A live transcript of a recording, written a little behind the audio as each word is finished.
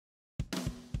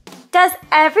Does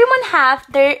everyone have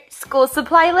their school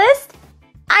supply list?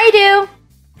 I do.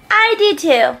 I do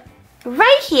too.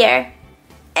 Right here.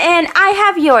 And I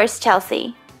have yours,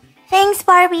 Chelsea. Thanks,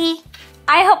 Barbie.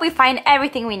 I hope we find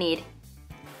everything we need.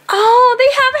 Oh,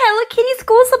 they have Hello Kitty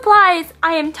school supplies.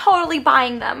 I am totally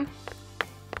buying them.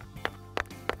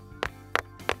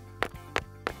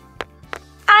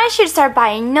 I should start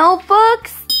buying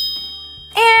notebooks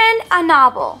and a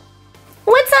novel.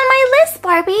 What's on my list,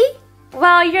 Barbie?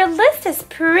 Well, your list is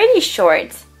pretty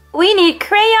short. We need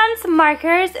crayons,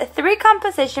 markers, 3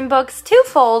 composition books, 2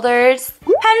 folders,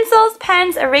 pencils,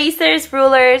 pens, erasers,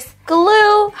 rulers,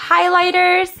 glue,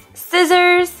 highlighters,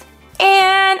 scissors,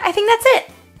 and I think that's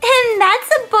it. And that's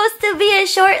supposed to be a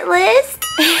short list?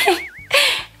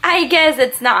 I guess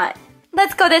it's not.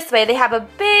 Let's go this way. They have a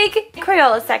big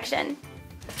Crayola section.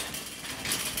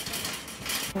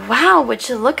 Wow, would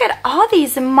you look at all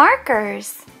these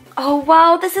markers? Oh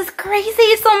wow, this is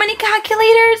crazy. So many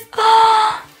calculators.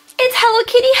 Oh, it's Hello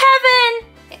Kitty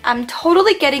heaven. I'm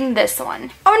totally getting this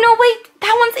one. Oh no, wait,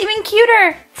 that one's even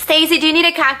cuter. Stacie, do you need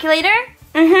a calculator?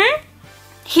 Mm-hmm.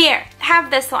 Here,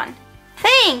 have this one.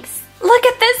 Thanks. Look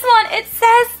at this one. It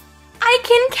says, I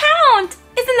can count.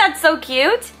 Isn't that so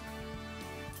cute?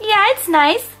 Yeah, it's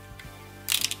nice.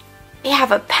 We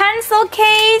have a pencil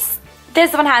case.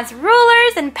 This one has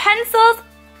rulers and pencils.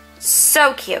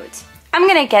 So cute. I'm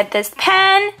gonna get this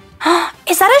pen.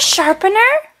 Is that a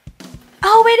sharpener?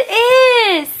 Oh, it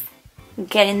is.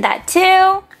 Getting that too.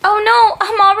 Oh no,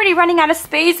 I'm already running out of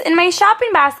space in my shopping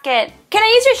basket. Can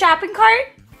I use your shopping cart?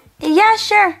 Yeah,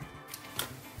 sure.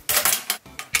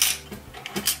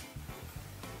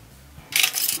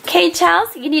 Okay,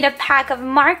 Chels, you need a pack of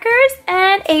markers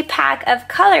and a pack of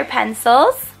color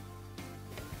pencils.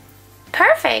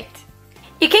 Perfect.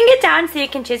 You can get down so you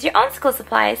can choose your own school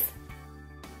supplies.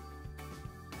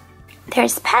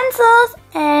 There's pencils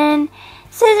and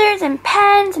scissors and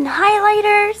pens and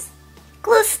highlighters,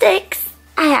 glue sticks.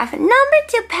 I have number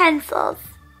 2 pencils,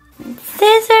 and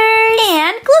scissors,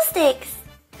 and glue sticks.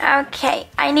 Okay,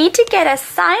 I need to get a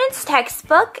science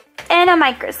textbook and a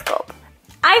microscope.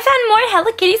 I found more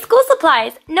Hello Kitty school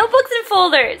supplies, notebooks and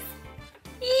folders.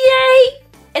 Yay!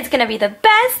 It's gonna be the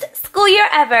best school year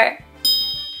ever.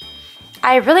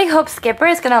 I really hope Skipper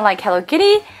is gonna like Hello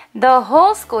Kitty the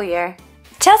whole school year.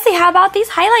 Chelsea, how about these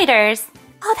highlighters?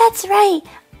 Oh, that's right.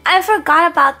 I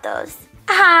forgot about those.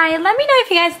 Hi, let me know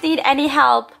if you guys need any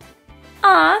help.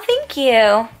 Aw, thank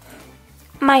you.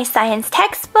 My science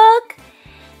textbook.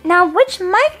 Now, which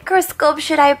microscope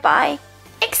should I buy?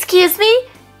 Excuse me?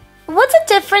 What's the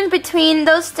difference between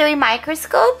those 3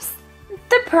 microscopes?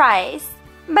 The price.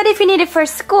 But if you need it for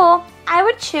school, I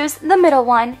would choose the middle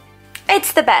one.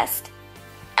 It's the best.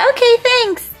 Okay,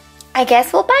 thanks. I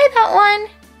guess we'll buy that one.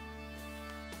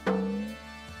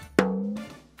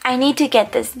 I need to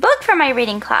get this book for my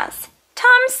reading class.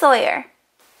 Tom Sawyer.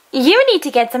 You need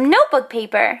to get some notebook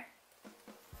paper.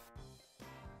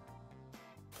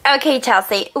 Okay,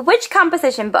 Chelsea, which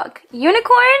composition book?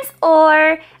 Unicorns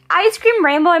or ice cream,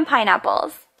 rainbow, and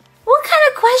pineapples? What kind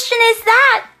of question is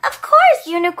that? Of course,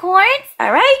 unicorns.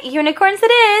 All right, unicorns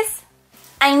it is.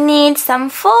 I need some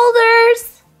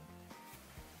folders.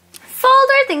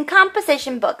 Folders and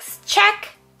composition books.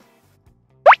 Check.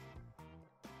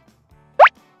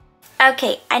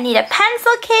 Okay, I need a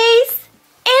pencil case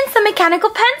and some mechanical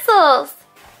pencils.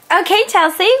 Okay,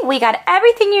 Chelsea, we got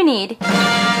everything you need.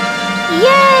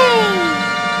 Yay!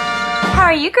 How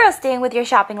are you girls doing with your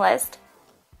shopping list?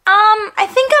 I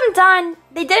think I'm done.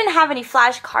 They didn't have any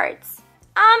flashcards.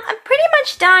 I'm pretty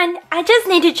much done. I just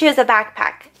need to choose a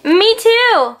backpack. Me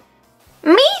too.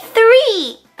 Me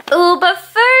 3. Ooh, but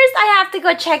first I have to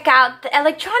go check out the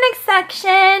electronics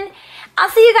section. I'll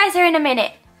see you guys there in a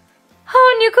minute.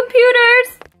 Oh, new computers.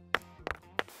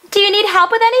 Do you need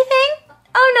help with anything?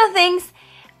 Oh, no thanks.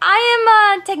 I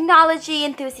am a technology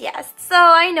enthusiast, so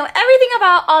I know everything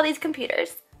about all these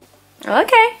computers.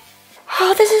 Okay.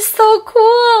 Oh, this is so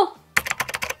cool.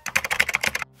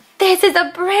 This is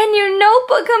a brand new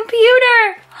notebook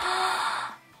computer.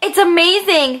 It's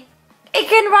amazing. It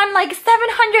can run like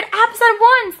 700 apps at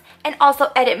once and also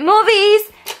edit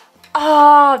movies.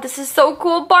 Oh, this is so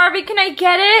cool. Barbie, can I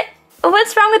get it?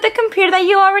 What's wrong with the computer that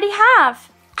you already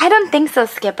have? I don't think so,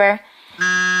 Skipper.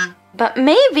 But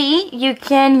maybe you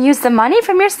can use the money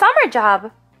from your summer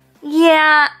job.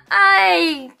 Yeah,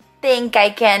 I think I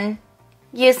can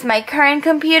use my current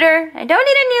computer. I don't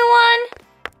need a new one.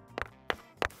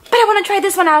 But I want to try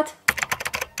this one out.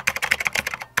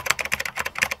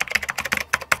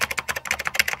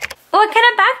 What kind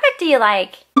of backpack do you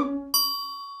like?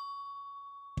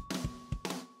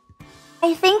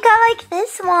 I think I like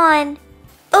this one.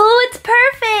 Oh, it's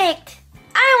perfect!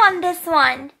 I want this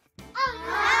one.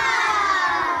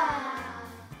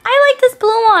 I like this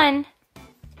blue one.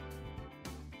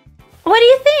 What do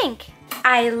you think?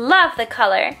 I love the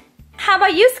color. How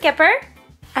about you, Skipper?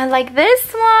 I like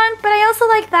this one, but I also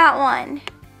like that one.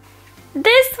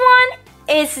 This one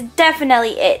is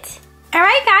definitely it.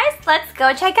 Alright guys, let's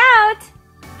go check out.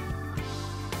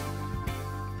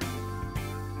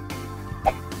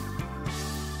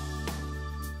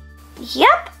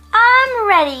 Yep, I'm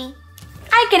ready.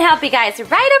 I can help you guys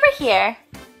right over here.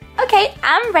 Okay,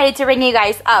 I'm ready to ring you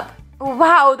guys up.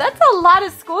 Wow, that's a lot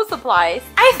of school supplies.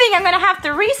 I think I'm gonna have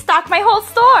to restock my whole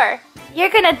store. You're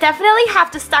gonna definitely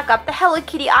have to stock up the Hello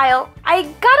Kitty aisle. I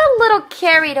got a little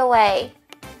carried away.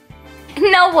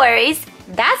 No worries,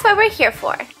 that's what we're here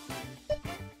for.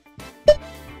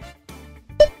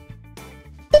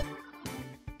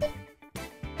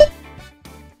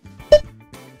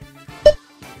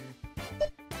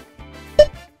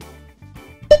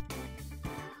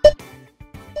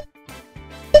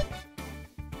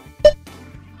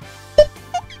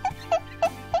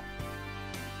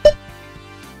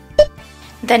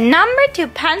 The number 2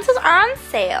 pencils are on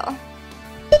sale.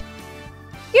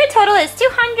 Your total is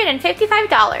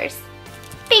 $255.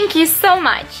 Thank you so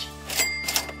much.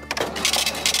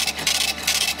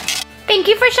 Thank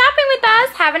you for shopping with us.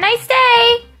 Have a nice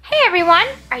day. Hey everyone,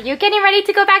 are you getting ready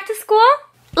to go back to school?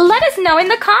 Let us know in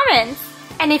the comments.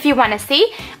 And if you want to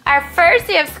see our first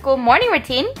day of school morning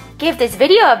routine, give this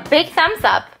video a big thumbs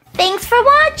up. Thanks for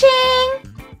watching.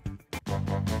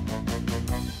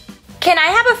 Can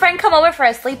I have a friend come over for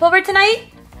a sleepover tonight?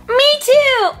 Me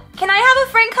too! Can I have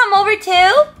a friend come over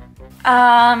too?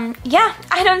 Yeah,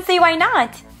 I don't see why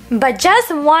not. But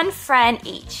just one friend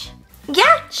each.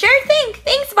 Yeah, sure thing.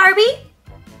 Thanks, Barbie.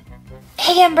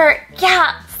 Hey, Amber.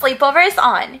 Yeah, sleepover is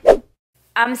on.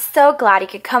 I'm so glad you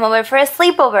could come over for a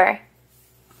sleepover.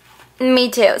 Me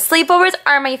too. Sleepovers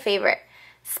are my favorite,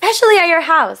 especially at your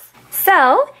house.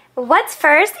 So, what's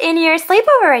first in your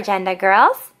sleepover agenda,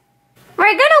 girls?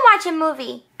 We're gonna watch a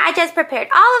movie. I just prepared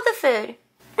all of the food.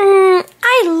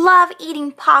 I love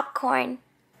eating popcorn.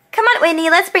 Come on, Whitney,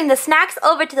 let's bring the snacks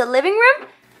over to the living room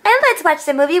and let's watch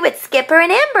the movie with Skipper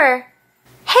and Amber.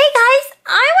 Hey guys,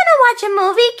 I wanna watch a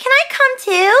movie. Can I come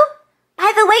too?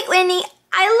 By the way, Whitney,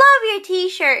 I love your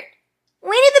t-shirt.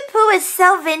 Winnie the Pooh is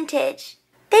so vintage.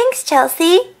 Thanks,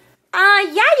 Chelsea.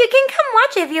 Yeah, you can come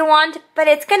watch if you want, but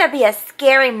it's gonna be a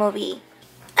scary movie.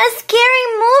 A scary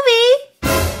movie?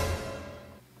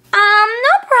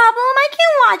 No problem, I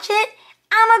can watch it.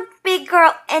 I'm a big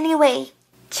girl anyway.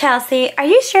 Chelsea, are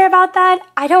you sure about that?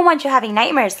 I don't want you having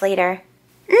nightmares later.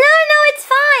 No, it's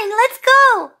fine. Let's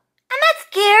go. I'm not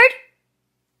scared.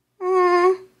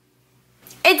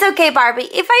 It's okay, Barbie.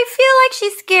 If I feel like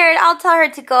she's scared, I'll tell her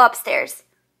to go upstairs.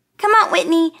 Come on,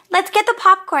 Whitney. Let's get the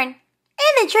popcorn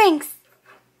and the drinks.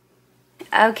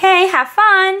 Okay, have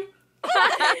fun.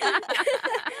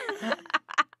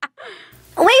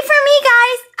 Wait for me,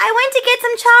 guys. I went to get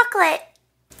some chocolate.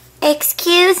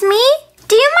 Excuse me?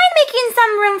 Do you mind making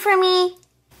some room for me?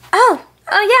 Oh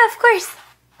yeah, of course.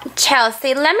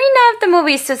 Chelsea, let me know if the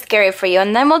movie is too scary for you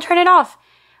and then we'll turn it off.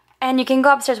 And you can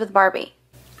go upstairs with Barbie.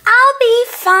 I'll be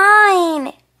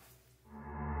fine.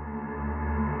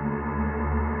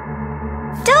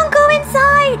 Don't go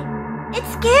inside.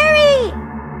 It's scary.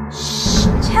 Shh,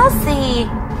 Chelsea.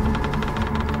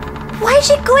 Why is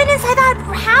she going inside that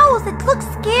house? It looks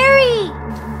scary.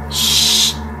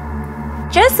 Shh.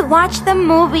 Just watch the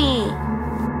movie.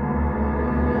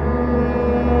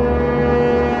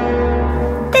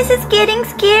 This is getting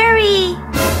scary.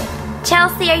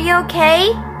 Chelsea, are you okay?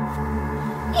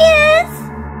 Yes.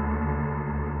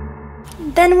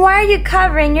 Then why are you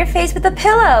covering your face with a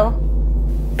pillow?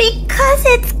 Because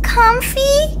it's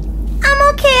comfy. I'm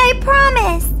okay, I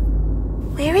promise.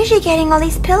 Where is she getting all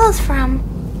these pillows from?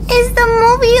 Is the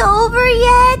movie over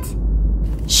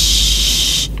yet?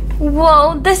 Shh.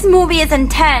 Whoa, this movie is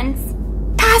intense.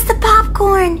 Pass the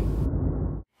popcorn.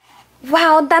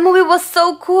 Wow, that movie was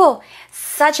so cool.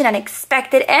 Such an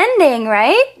unexpected ending,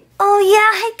 right? Oh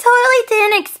yeah, I totally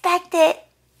didn't expect it.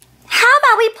 How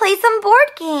about we play some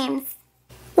board games?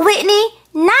 Whitney,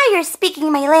 now you're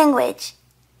speaking my language.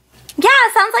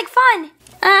 Yeah, sounds like fun.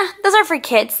 Those are for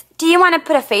kids. Do you want to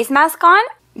put a face mask on?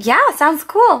 Yeah, sounds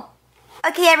cool.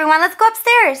 Okay, everyone, let's go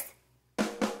upstairs.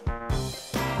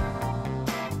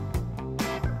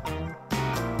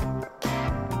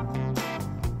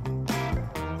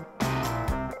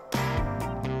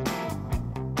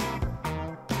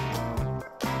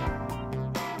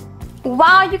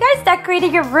 Wow, you guys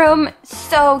decorated your room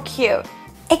so cute.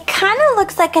 It kind of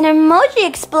looks like an emoji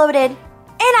exploded, and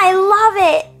I love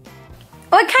it.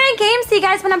 What kind of games do you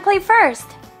guys want to play first?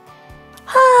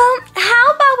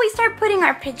 How about we start putting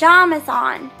our pajamas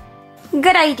on?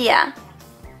 Good idea.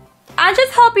 I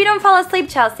just hope you don't fall asleep,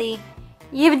 Chelsea.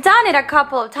 You've done it a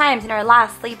couple of times in our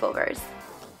last sleepovers.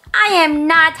 I am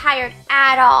not tired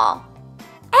at all.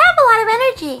 I have a lot of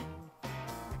energy.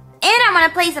 And I want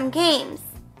to play some games.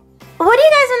 What do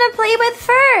you guys want to play with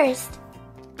first?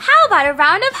 How about a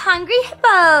round of Hungry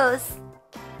Hippos?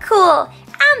 Cool,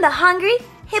 I'm the Hungry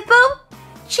Hippo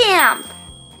champ.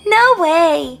 No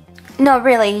way. No,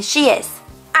 really, she is.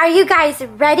 Are you guys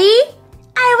ready?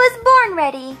 I was born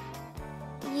ready.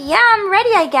 Yeah, I'm ready,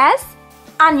 I guess.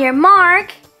 On your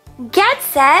mark, get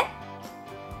set,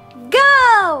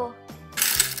 go!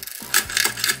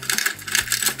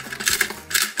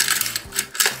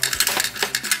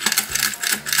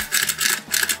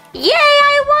 Yay,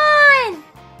 I won!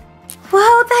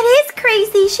 Whoa, that is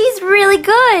crazy. She's really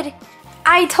good.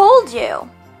 I told you.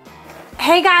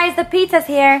 Hey guys, the pizza's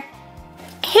here.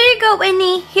 Here you go,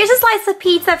 Whitney. Here's a slice of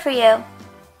pizza for you.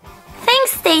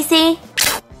 Thanks, Stacie.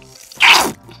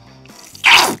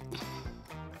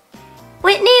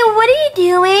 Whitney, what are you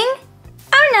doing?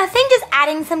 Oh, nothing. Just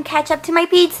adding some ketchup to my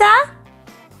pizza.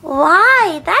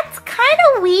 Why? That's kind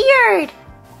of weird.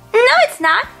 No, it's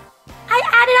not. I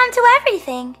added onto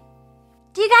everything.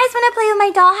 Do you guys want to play with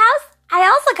my dollhouse? I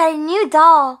also got a new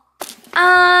doll.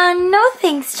 No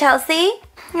thanks, Chelsea.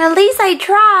 At least I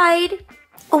tried.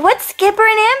 What's Skipper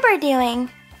and Amber doing?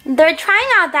 They're trying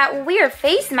out that weird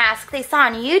face mask they saw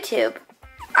on YouTube.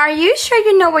 Are you sure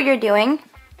you know what you're doing?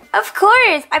 Of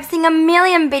course, I've seen a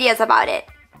million videos about it.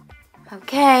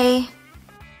 Okay.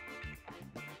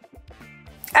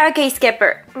 Okay,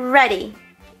 Skipper, ready.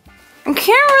 I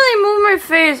can't really move my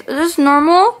face. Is this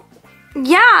normal?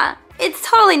 Yeah, it's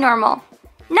totally normal.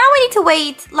 Now we need to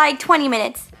wait like 20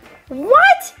 minutes.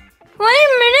 What? 20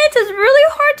 minutes is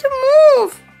really hard to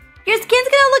move. Your skin's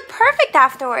gonna look perfect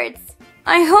afterwards.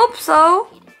 I hope so.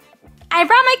 I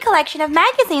brought my collection of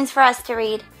magazines for us to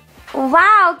read.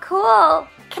 Wow, cool.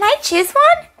 Can I choose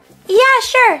one? Yeah,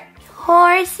 sure.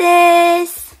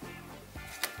 Horses.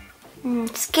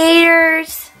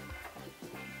 Skaters.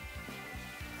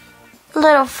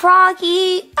 Little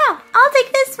froggy. Oh, I'll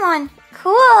take this one.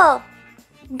 Cool.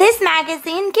 This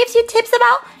magazine gives you tips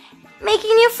about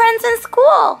making new friends in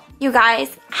school. You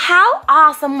guys, how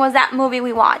awesome was that movie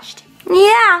we watched?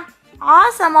 Yeah,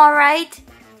 awesome, all right.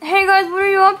 Hey guys, what are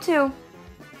you up to?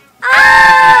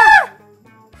 Ah!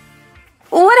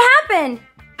 What happened?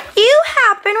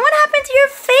 What happened to your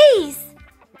face?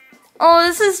 Oh,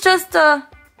 this is just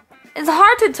it's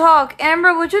hard to talk.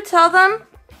 Amber, would you tell them?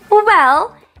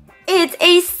 Well, it's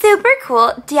a super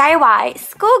cool DIY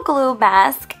school glue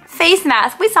mask, face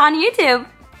mask we saw on YouTube.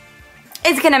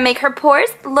 It's gonna make her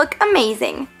pores look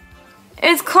amazing.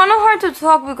 It's kind of hard to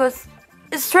talk because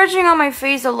it's stretching on my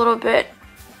face a little bit.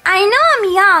 I know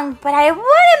I'm young, but I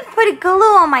wouldn't put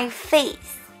glue on my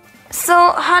face.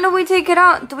 So how do we take it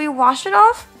out? Do we wash it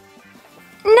off?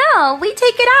 No, we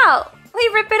take it out. We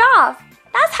rip it off.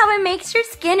 That's how it makes your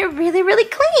skin really, really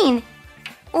clean.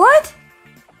 What?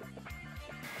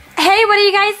 Hey, what are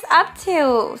you guys up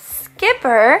to?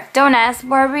 Skipper? Don't ask,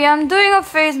 Barbie. I'm doing a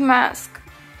face mask.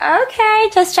 Okay,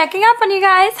 just checking up on you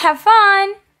guys. Have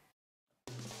fun.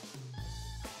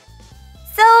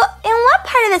 So, in what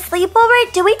part of the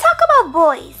sleepover do we talk about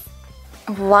boys?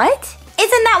 What?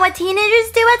 Isn't that what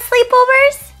teenagers do at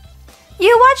sleepovers?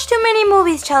 You watch too many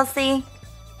movies, Chelsea.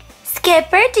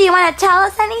 Skipper, do you want to tell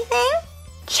us anything?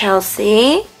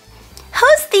 Chelsea?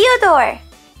 Who's Theodore?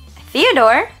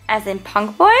 Theodore? As in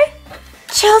punk boy?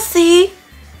 Chelsea?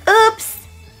 Oops.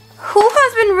 Who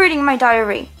has been reading my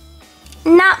diary?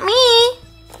 Not me.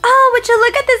 Oh, would you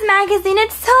look at this magazine?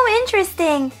 It's so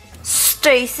interesting.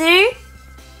 Stacie?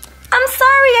 I'm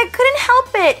sorry, I couldn't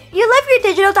help it. You left your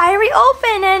digital diary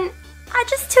open and I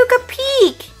just took a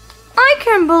peek. I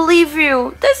can't believe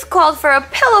you. This called for a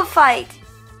pillow fight.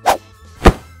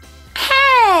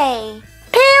 Hey!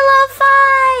 Pillow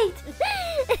fight!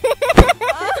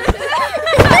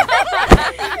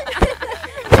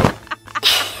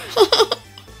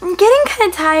 I'm getting kind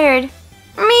of tired.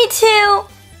 Me too.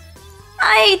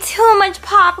 I ate too much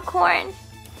popcorn.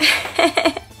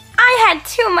 I had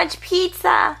too much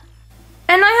pizza.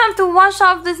 And I have to wash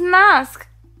off this mask.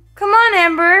 Come on,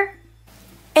 Amber.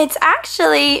 It's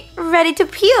actually ready to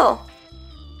peel.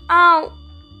 Ow.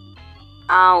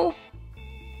 Ow.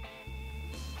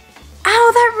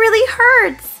 Ow, that really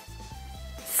hurts.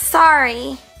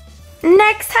 Sorry.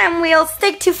 Next time we'll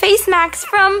stick to face masks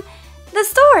from the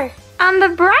store. On the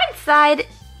bright side,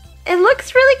 it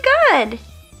looks really good.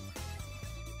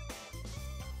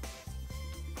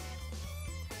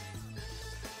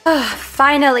 Ugh,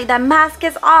 finally, the mask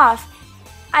is off.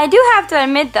 I do have to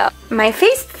admit though, my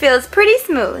face feels pretty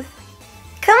smooth.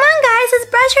 Come on guys,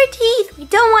 let's brush our teeth. We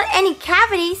don't want any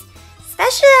cavities,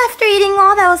 especially after eating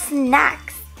all those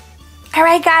snacks.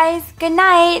 Alright guys, good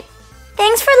night.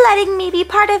 Thanks for letting me be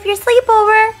part of your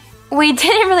sleepover. We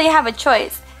didn't really have a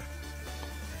choice.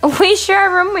 We share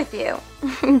a room with you.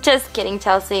 Just kidding,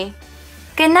 Chelsea.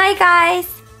 Good night,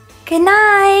 guys. Good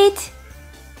night.